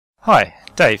Hi,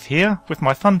 Dave here with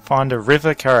my Funfinder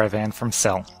River Caravan from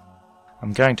Cell.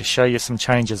 I'm going to show you some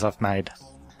changes I've made.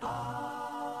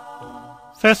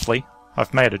 Firstly,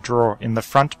 I've made a drawer in the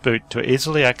front boot to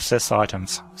easily access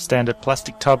items. Standard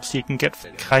plastic tubs you can get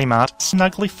from Kmart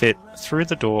snugly fit through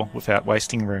the door without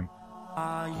wasting room.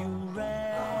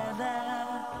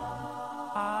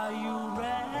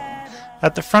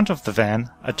 At the front of the van,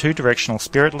 a two-directional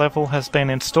spirit level has been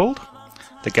installed.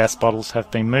 The gas bottles have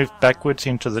been moved backwards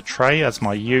into the tray as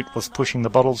my ute was pushing the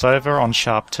bottles over on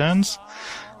sharp turns.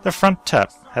 The front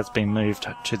tap has been moved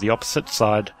to the opposite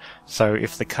side, so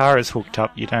if the car is hooked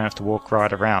up you don't have to walk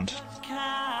right around.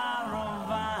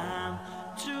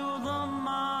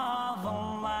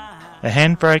 A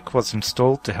handbrake was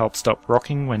installed to help stop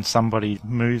rocking when somebody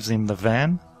moves in the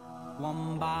van.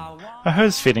 A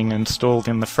hose fitting installed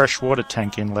in the freshwater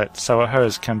tank inlet so a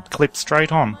hose can clip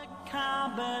straight on.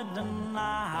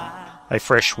 A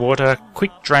freshwater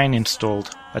quick drain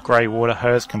installed. A grey water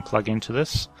hose can plug into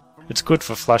this. It's good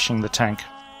for flushing the tank.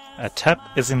 A tap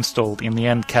is installed in the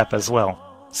end cap as well,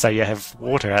 so you have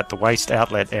water at the waste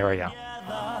outlet area.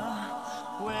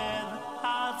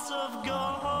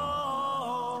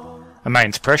 A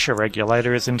mains pressure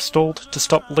regulator is installed to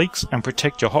stop leaks and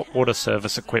protect your hot water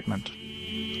service equipment.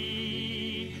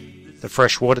 The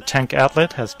freshwater tank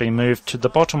outlet has been moved to the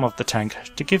bottom of the tank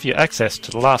to give you access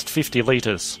to the last 50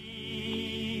 litres.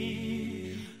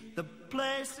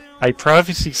 A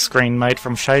privacy screen made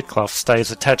from shade cloth stays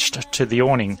attached to the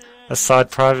awning. A side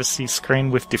privacy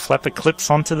screen with deflapper clips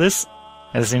onto this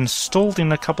is installed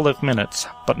in a couple of minutes,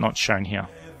 but not shown here.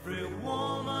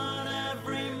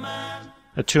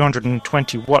 A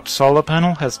 220-watt solar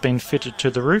panel has been fitted to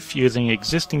the roof using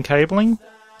existing cabling.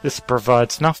 This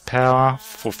provides enough power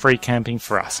for free camping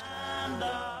for us.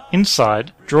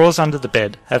 Inside, drawers under the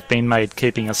bed have been made,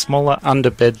 keeping a smaller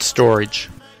underbed storage.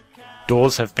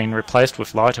 Doors have been replaced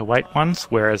with lighter weight ones,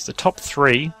 whereas the top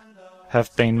three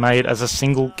have been made as a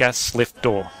single gas lift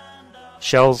door.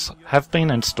 Shelves have been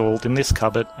installed in this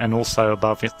cupboard and also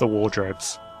above the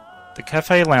wardrobes. The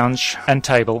cafe lounge and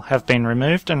table have been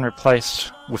removed and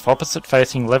replaced with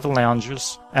opposite-facing level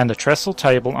lounges and a trestle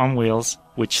table on wheels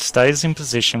which stays in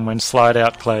position when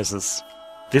slide-out closes.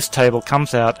 This table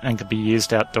comes out and can be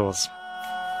used outdoors.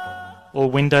 All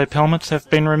window pelmets have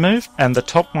been removed and the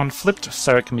top one flipped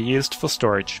so it can be used for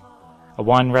storage. A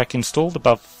wine rack installed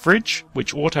above the fridge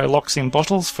which auto-locks in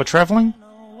bottles for travelling.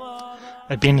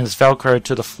 A bin is velcroed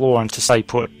to the floor and to stay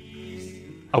put.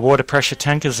 A water pressure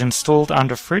tank is installed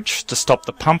under fridge to stop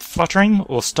the pump fluttering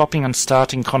or stopping and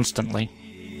starting constantly.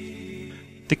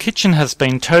 The kitchen has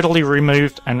been totally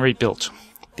removed and rebuilt.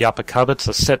 The upper cupboards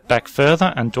are set back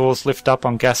further and doors lift up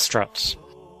on gas struts.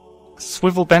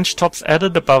 Swivel bench tops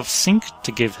added above sink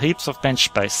to give heaps of bench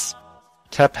space.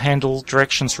 Tap handle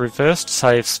directions reversed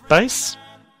saves space.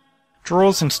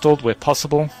 Drawers installed where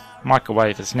possible.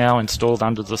 Microwave is now installed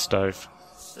under the stove.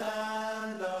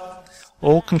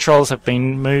 All controls have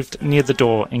been moved near the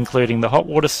door, including the hot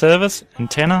water service,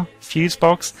 antenna, fuse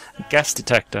box, and gas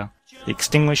detector. The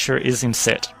extinguisher is in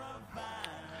set.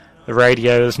 The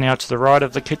radio is now to the right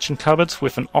of the kitchen cupboards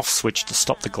with an off switch to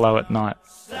stop the glow at night.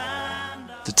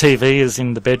 The TV is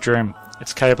in the bedroom.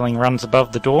 Its cabling runs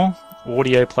above the door.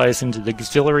 Audio plays into the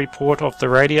auxiliary port of the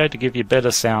radio to give you better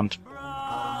sound.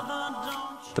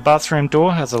 The bathroom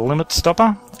door has a limit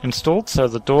stopper installed so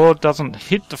the door doesn't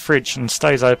hit the fridge and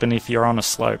stays open if you're on a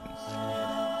slope.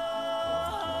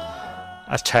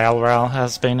 A towel rail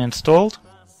has been installed.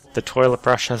 The toilet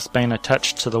brush has been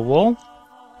attached to the wall.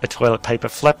 A toilet paper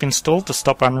flap installed to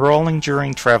stop unrolling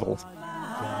during travel.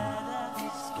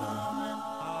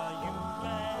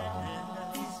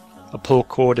 A pull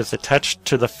cord is attached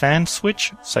to the fan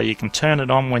switch so you can turn it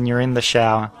on when you're in the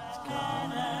shower.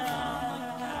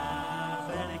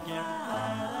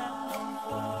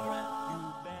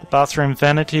 The bathroom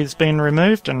vanity has been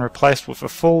removed and replaced with a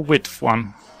full width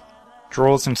one.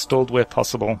 Drawers installed where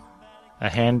possible. A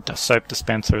hand soap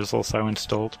dispenser is also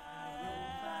installed.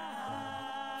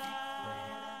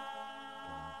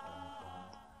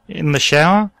 In the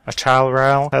shower, a towel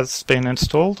rail has been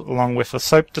installed along with a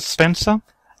soap dispenser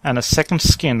and a second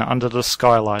skin under the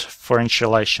skylight for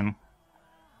insulation.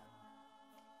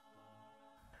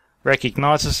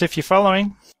 Recognise us if you're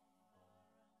following.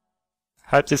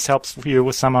 Hope this helps you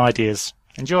with some ideas.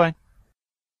 Enjoy!